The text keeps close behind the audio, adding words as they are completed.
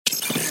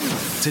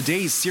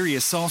Today's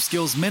Serious Soft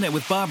Skills Minute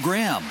with Bob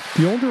Graham.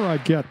 The older I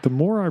get, the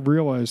more I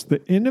realize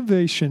that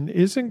innovation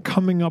isn't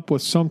coming up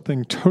with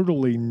something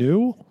totally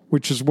new,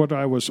 which is what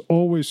I was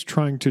always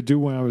trying to do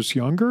when I was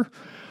younger,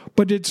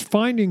 but it's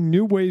finding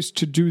new ways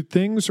to do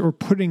things or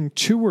putting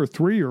 2 or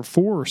 3 or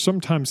 4 or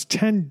sometimes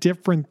 10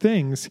 different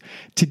things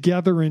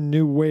together in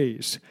new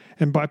ways.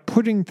 And by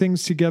putting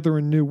things together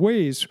in new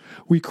ways,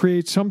 we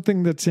create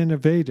something that's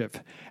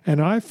innovative.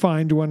 And I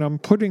find when I'm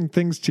putting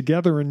things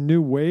together in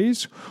new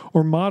ways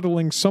or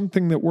modeling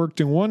something that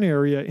worked in one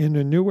area in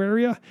a new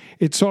area,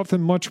 it's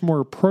often much more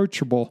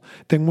approachable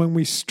than when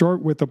we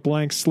start with a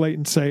blank slate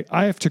and say,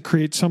 I have to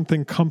create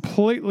something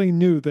completely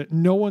new that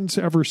no one's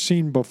ever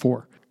seen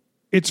before.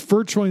 It's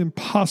virtually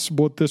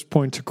impossible at this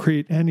point to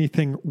create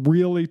anything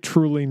really,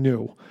 truly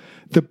new.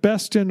 The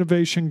best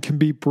innovation can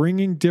be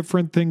bringing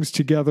different things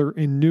together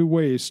in new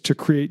ways to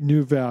create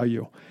new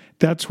value.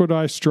 That's what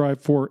I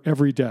strive for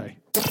every day.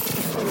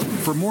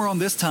 For more on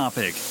this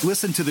topic,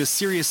 listen to the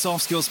Serious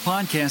Soft Skills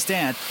podcast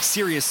at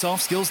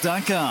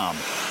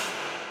SeriousSoftSkills.com.